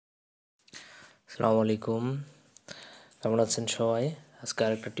আসসালামু আলাইকুম, কেমন আছেন সবাই? আজকে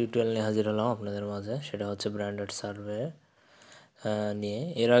আরেকটা টিউটোরিয়াল নিয়ে হাজির হলাম আপনাদের মাঝে। সেটা হচ্ছে ব্র্যান্ডেড সার্ভে নিয়ে।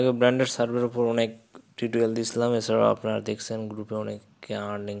 এর আগে ব্র্যান্ডেড সার্ভের উপর অনেক টিউটোরিয়াল দিয়েছিলাম। এছাড়াও আপনারা দেখছেন গ্রুপে অনেকে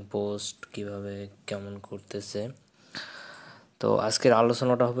আর্নিং পোস্ট কীভাবে কেমন করতেছে। তো আজকের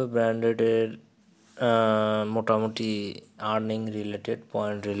আলোচনাটা হবে ব্র্যান্ডেডের মোটামুটি earning related,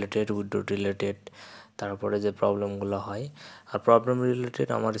 point related, withdraw related, তারপরে যে প্রবলেমগুলো হয়। আর প্রবলেম রিলেটেড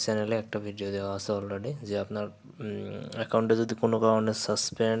আমার চ্যানেলে একটা ভিডিও দেওয়া আছে অলরেডি, যে আপনার অ্যাকাউন্টে যদি কোনো কারণে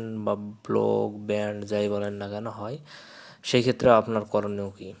সাসপেন্ড বা ব্লক, ব্যান্ড যাই বলেন না কেন হয়, সেই ক্ষেত্রে আপনার করণীয়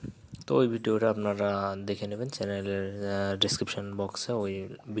কী। তো ওই ভিডিওটা আপনারা দেখে নেবেন, চ্যানেলের ডিসক্রিপশান বক্সে ওই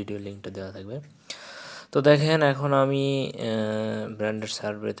ভিডিও লিঙ্কটা দেওয়া থাকবে। তো দেখেন, এখন আমি ব্র্যান্ডেড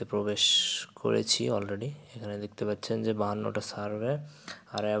সার্ভেতে প্রবেশ করেছি অলরেডি। এখানে দেখতে পাচ্ছেন যে 52টা সার্ভে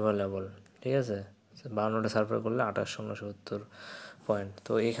আর অ্যাভেলেবল, ঠিক আছে। 52টা সার্ভে করলে 2870 পয়েন্ট।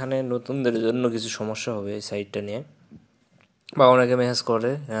 তো এখানে নতুনদের জন্য কিছু সমস্যা হবে এই সাইটটা নিয়ে, বা অনেকে মেসেজ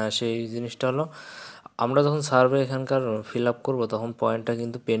করে। সেই জিনিসটা হলো, আমরা যখন সার্ভে এখানকার ফিল আপ করবো তখন পয়েন্টটা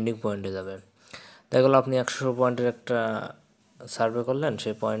কিন্তু পেন্ডিং পয়েন্টে যাবে। দেখা গেলো আপনি 100 পয়েন্টের একটা সার্ভে করলেন,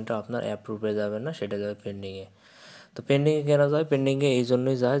 সেই পয়েন্টটা আপনার অ্যাপ্রুভে যাবে না, সেটা যাবে পেন্ডিংয়ে। তো পেন্ডিংয়ে কেন যায়? পেন্ডিংয়ে এই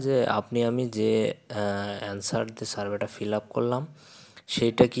জন্যই যায় যে আমি যে অ্যান্সার দিয়ে সার্ভেটা ফিল আপ করলাম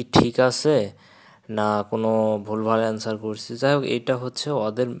সেইটা কি ঠিক আছে না কোনো ভুলভাল অ্যান্সার করছি। যাই হোক, এইটা হচ্ছে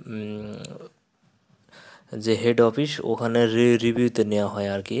ওদের যে হেড অফিস, ওখানে রিভিউতে নেওয়া হয়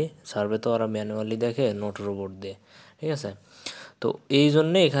আর কি। সার্ভে তো ওরা ম্যানুয়ালি দেখে নোট রোবট দিয়ে, ঠিক আছে। তো এই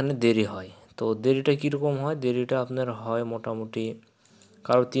জন্যে এখানে দেরি হয়। তো দেরিটা কীরকম হয়? দেরিটা আপনার হয় মোটামুটি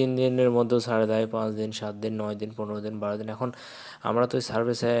কারো 3 দিনের মধ্যেও ছাড়ে দেয়, 5 দিন, 7 দিন, 9 দিন, 15 দিন, 12 দিন। এখন আমরা তো এই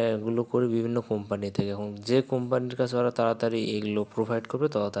সার্ভিসগুলো করি বিভিন্ন কোম্পানি থেকে। এখন যে কোম্পানির কাছে ওরা তাড়াতাড়ি এগুলো প্রোভাইড করবে,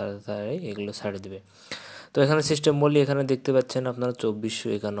 তত তাড়াতাড়ি এগুলো ছাড়ে দেবে। তো এখানে সিস্টেম বলি, এখানে দেখতে পাচ্ছেন আপনারা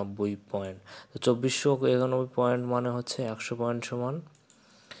 2491 পয়েন্ট। তো 2491 পয়েন্ট মানে হচ্ছে 100 পয়েন্ট সমান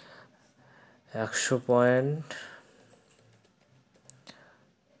 100 পয়েন্ট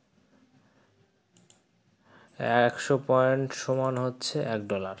 100 পয়েন্ট সমান হচ্ছে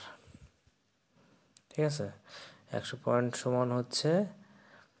 $1, ঠিক আছে। 100 পয়েন্ট সমান হচ্ছে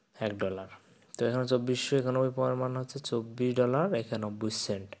 $1। তো এখানে 2491 পয়েন্ট মান হচ্ছে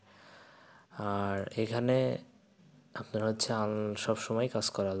 $24.91। আর এখানে আপনার হচ্ছে সব সময় কাজ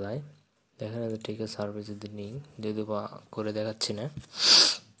করা যায়। দেখেন, ঠিক আছে। সার্ভে যদি নিই, যদি বা করে দেখাচ্ছি না।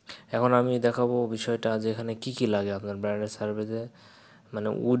 এখন আমি দেখাবো বিষয়টা যে এখানে কী কী লাগে আপনার ব্র্যান্ডের সার্ভেতে, মানে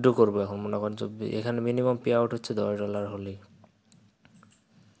উইথড্র করবো। এখন মনে করেন এখানে মিনিমাম পে আউট হচ্ছে $10 হলেই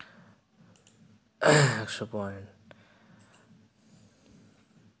 100 পয়েন্ট।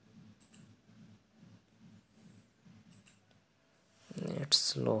 Net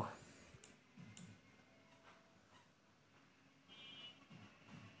slow.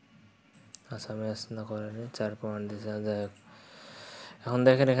 আচ্ছা, ম্যাচ না করেনি, 4 পয়েন্ট দিয়েছে। যাই হোক, এখন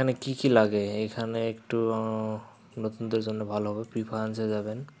দেখেন এখানে কি কি লাগে। এখানে একটু নতুনদের জন্য ভালো হবে, প্রিফারেন্সে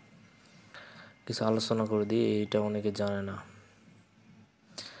যাবেন। কিছু আলোচনা করে দিই, এইটা অনেকে জানে না।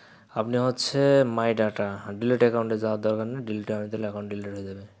 আপনি হচ্ছে মাই ডাটা, ডিলিট অ্যাকাউন্টে যাওয়ার দরকার নেই, ডিলিট আমি দিলে অ্যাকাউন্ট ডিলিট হয়ে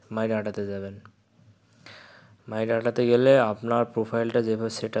যাবে। মাই ডাটাতে যাবেন। মাই ডাটাতে গেলে আপনার প্রোফাইলটা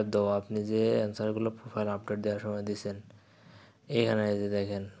যেভাবে সেট আপ দেওয়া, আপনি যে অ্যান্সারগুলো প্রোফাইল আপডেট দেওয়ার সময় দিয়েছেন, এখানে যে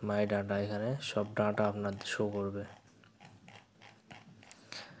দেখেন মাই ডাটা, এখানে সব ডাটা আপনার শো করবে,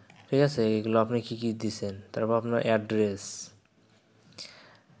 ঠিক আছে। এগুলো আপনি কী কী দিছেন। তারপর আপনার অ্যাড্রেস,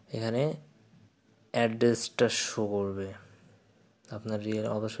 এখানে অ্যাড্রেসটা শো করবে। আপনার রিয়েল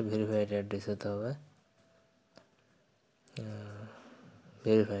অবশ্যই ভেরিফাইড অ্যাড্রেস হতে হবে,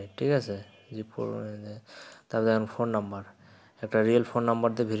 ভেরিফাইড, ঠিক আছে। যে তারপর দেখেন ফোন নাম্বার, একটা রিয়েল ফোন নাম্বার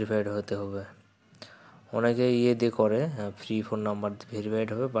দিয়ে ভেরিফাইড হতে হবে। অনেকে দিয়ে করে, ফ্রি ফোন নাম্বার দিয়ে ভেরিফাইড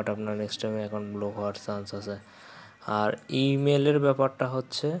হবে, বাট আপনার নেক্সট টাইমে অ্যাকাউন্ট ব্লক হওয়ার চান্স আছে। আর ইমেলের ব্যাপারটা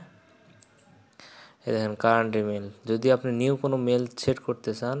হচ্ছে, এই দেখেন কারেন্ট ইমেল, যদি আপনি নিউ কোনো মেল সেট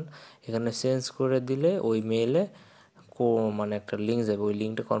করতে চান, এখানে চেঞ্জ করে দিলে ওই মেলে মানে একটা লিঙ্ক যাবে, ওই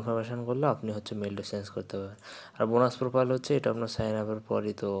লিঙ্কটা কনফার্মেশন করলে আপনি হচ্ছে মেলটা চেঞ্জ করতে পারবেন। আর বোনাস প্রোফাইল হচ্ছে এটা আপনার সাইন আপের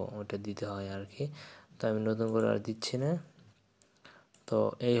পরই তো ওটা দিতে হয় আর কি। তো আমি নতুন করে আর দিচ্ছি না। তো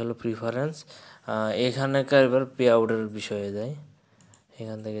এই হলো প্রিফারেন্স। এখানকার এবার পে আউটের বিষয়ে যাই।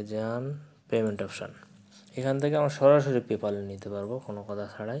 এখান থেকে যান পেমেন্ট অপশান, এখান থেকে আমরা সরাসরি পেপালে নিতে পারবো কোনো কথা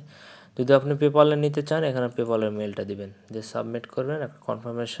ছাড়াই। যদি আপনি পেপালে নিতে চান, এখানে পেপালের মেলটা দিবেন, যে সাবমিট করবেন, একটা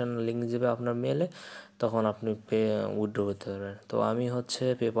কনফার্মেশন লিঙ্ক যাবে আপনার মেলে, তখন আপনি উইথড্র করতে পারবেন। তো আমি হচ্ছে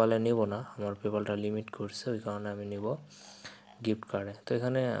পেপালে নিব না, আমার পেপালটা লিমিট করছে, ওই কারণে আমি নিব গিফট কার্ডে। তো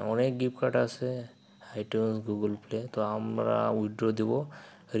এখানে অনেক গিফট কার্ড আছে, আইটিউনস, গুগল প্লে। তো আমরা উইথড্র দিব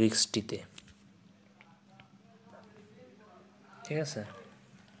রিক্সটিতে, ঠিক আছে।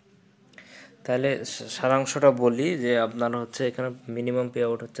 তাহলে সারাংশটা বলি যে আপনার হচ্ছে এখানে মিনিমাম পে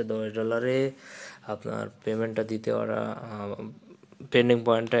আউট হচ্ছে $10, আপনার পেমেন্টটা দিতে ওরা পেন্ডিং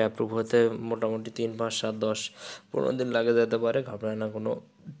পয়েন্টটা অ্যাপ্রুভ হতে মোটামুটি 3, 5, 7, 10, 15 দিন লাগে যেতে পারে। ঘাবড়ায় না, কোনো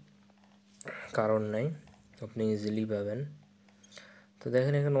কারণ নাই, আপনি ইজিলি পাবেন। তো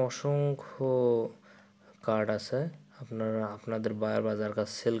দেখেন এখানে অসংখ্য কার্ড আছে, আপনাদের বায়ার বা যার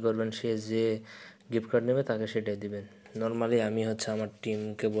কাছে সেল করবেন সে যে গিফট কার্ড নেবে তাকে সেটাই দিবেন। নর্মালি আমি হচ্ছে আমার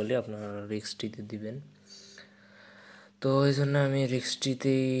টিমকে বলি আপনারা রিক্সটিতে দিবেন, তো এই জন্য আমি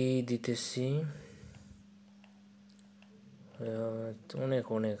রিক্সটিতেই দিতেছি। অনেক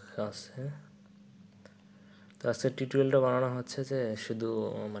অনেক আছে। তো আজকের টিউটোরিয়ালটা বানানো হচ্ছে যে শুধু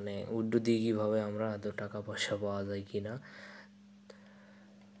মানে উইথড্র দিয়ে কীভাবে আমরা আদৌ টাকা পয়সা পাওয়া যায় কি না।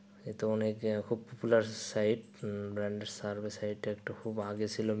 এ তো অনেক খুব পপুলার সাইট, ব্র্যান্ডেড সার্ভে সাইটটা একটু খুব আগে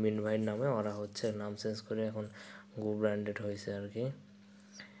ছিল মিন ভাইয়ের নামে, ওরা হচ্ছে নাম চেঞ্জ করে এখন গো ব্র্যান্ডেড হয়েছে আর কি।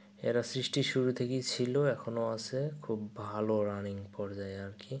 এরা সৃষ্টি শুরু থেকেই ছিল, এখনও আছে, খুব ভালো রানিং পর্যায়ে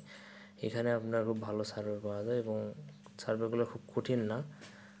আর কি। এখানে আপনার খুব ভালো সার্ভে পাওয়া যায় এবং সার্ভেগুলো খুব কঠিন না,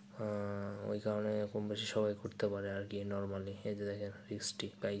 ওই কারণে কম বেশি সবাই করতে পারে আর কি নর্মালি। এই যে দেখেন রিক্সটি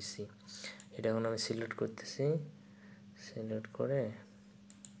পাইছি, এটা এখন আমি সিলেক্ট করতেছি। সিলেক্ট করে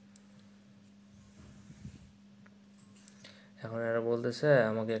এখন এরা বলতেছে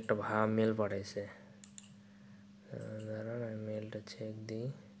আমাকে একটা মেল পাঠাইছে, দাঁড়ান আমি মেলটা চেক দিই।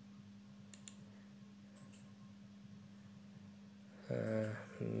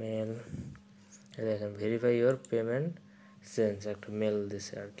 মেল দেখেন ভেরিফাই ইওর পেমেন্ট চেঞ্জ, একটা মেল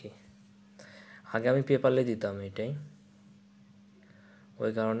দিছে আর কি। আগে আমি পেপালে দিতাম এটাই,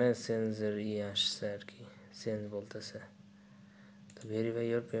 ওই কারণে চেঞ্জের আসছে আর কি, চেঞ্জ বলতেছে। তো ভেরিফাই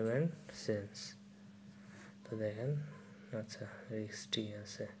ইওর পেমেন্ট চেঞ্জ, তো দেখেন আচ্ছা রিক্সটি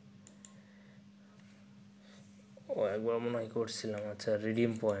আছে, ও একবার মনে হয় করছিলাম। আচ্ছা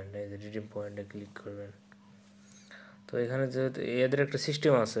রিডিম পয়েন্ট, এই যে রিডিম পয়েন্টে ক্লিক করবেন। তো এখানে যেহেতু এদের একটা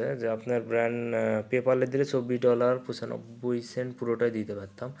সিস্টেম আছে যে আপনার ব্র্যান্ড পেপালে দিলে $20.95 পুরোটাই দিতে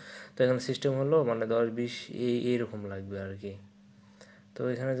পারতাম। তো এখানে সিস্টেম হলো মানে 10-20 এইরকম লাগবে আর কি। তো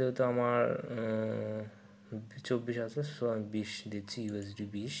এখানে যেহেতু আমার 24 আছে, সো আমি 20 দিচ্ছি, USD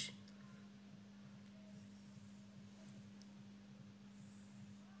 20।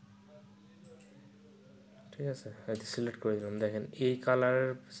 ঠিক আছে, হয়তো সিলেক্ট করে দিলাম। দেখেন এই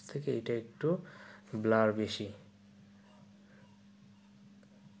কালারের থেকে এটা একটু ব্লার বেশি।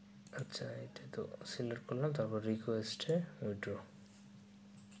 আচ্ছা এটা তো সিলেক্ট করলাম, তারপর রিকোয়েস্টে উইথড্র।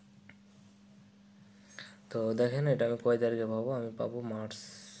 তো দেখেন এটা আমি কয় তারিখে পাবো, আমি পাবো মার্চ,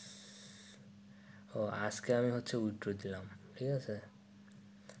 ও আজকে আমি হচ্ছে উইথড্র দিলাম। ঠিক আছে,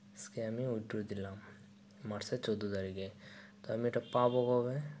 আজকে আমি উইথড্র দিলাম মার্চের 14 তারিখে। তো আমি এটা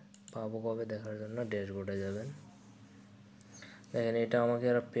পাবো কবে দেখার জন্য ড্যাশবোর্ডে যাবেন। দেখেন এটা আমাকে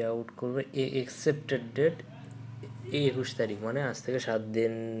এরা পে আউট করবে একসেপ্টেড ডেট 21 তারিখ, মানে আজ থেকে 7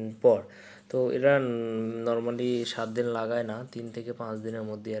 দিন পর। তো এরা নর্মালি 7 দিন লাগায় না, 3 থেকে 5 দিনের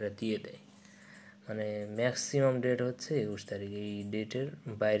মধ্যে এরা দিয়ে দেয়। মানে ম্যাক্সিমাম ডেট হচ্ছে 21 তারিখ, এই ডেটের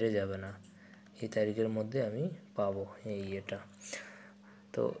বাইরে যাবে না, এই তারিখের মধ্যে আমি পাবো এই এটা।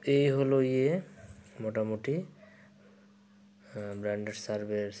 তো এই হলো মোটামুটি ব্র্যান্ডেড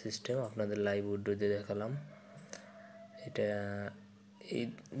সার্ভের সিস্টেম আপনাদের লাইভ উইথড্র দিয়ে দেখালাম। এটা এই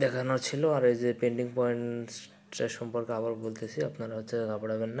দেখানো ছিল। আর এই যে পেন্ডিং পয়েন্টসের সম্পর্কে আবার বলতেছি, আপনারা হচ্ছে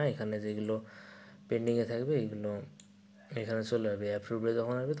ঘাবড়াবেন না, এখানে যেগুলো পেন্ডিংয়ে থাকবে এইগুলো এখানে চলে আসবে, অ্যাপ্রুভে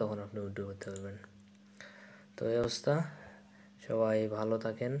যখন আসবে তখন আপনি উইথড্র করতে পারবেন। তো এই অবস্থা, সবাই ভালো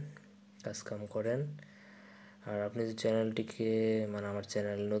থাকেন, কাজকাম করেন। আর আপনি যে চ্যানেলটিকে মানে আমার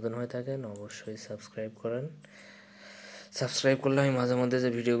চ্যানেল নতুন হয়ে থাকেন অবশ্যই সাবস্ক্রাইব করেন। সাবস্ক্রাইব করলে আমি মাঝে মধ্যে যে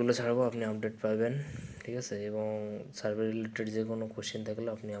ভিডিওগুলো ছাড়বো আপনি আপডেট পাবেন। ঠিক আছে, এবং সার্ভে রিলেটেড যে কোনো কোশ্চেন থাকলে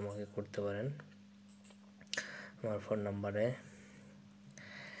আপনি আমাকে করতে পারেন আমার ফোন নাম্বারে।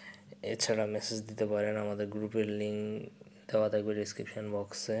 এছাড়া মেসেজ দিতে পারেন, আমাদের গ্রুপের লিঙ্ক দেওয়া থাকবে ডিসক্রিপশান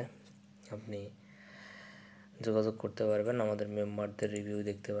বক্সে, আপনি যোগাযোগ করতে পারবেন, আমাদের মেম্বারদের রিভিউ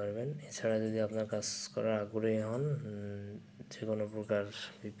দেখতে পারবেন। এছাড়া যদি আপনার কাজ করার আগ্রহী হন, যে কোনো প্রকার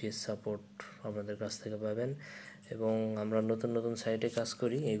VPS সাপোর্ট আপনাদের কাছ থেকে পাবেন। এবং আমরা নতুন নতুন সাইটে কাজ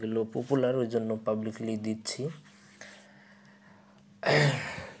করি, এগুলো পপুলার ওই জন্য পাবলিকলি দিচ্ছি,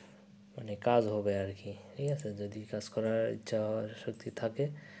 মানে কাজ হবে আর কি। ঠিক আছে, যদি কাজ করার ইচ্ছা শক্তি থাকে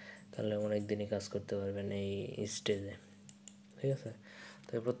তাহলে অনেক দিনই কাজ করতে পারবেন এই স্টেজে। ঠিক আছে,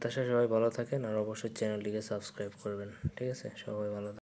 তো এই প্রত্যাশা সবাই ভালো থাকেন, আর অবশ্যই চ্যানেলটিকে সাবস্ক্রাইব করবেন। ঠিক আছে, সবাই ভালো থাকেন।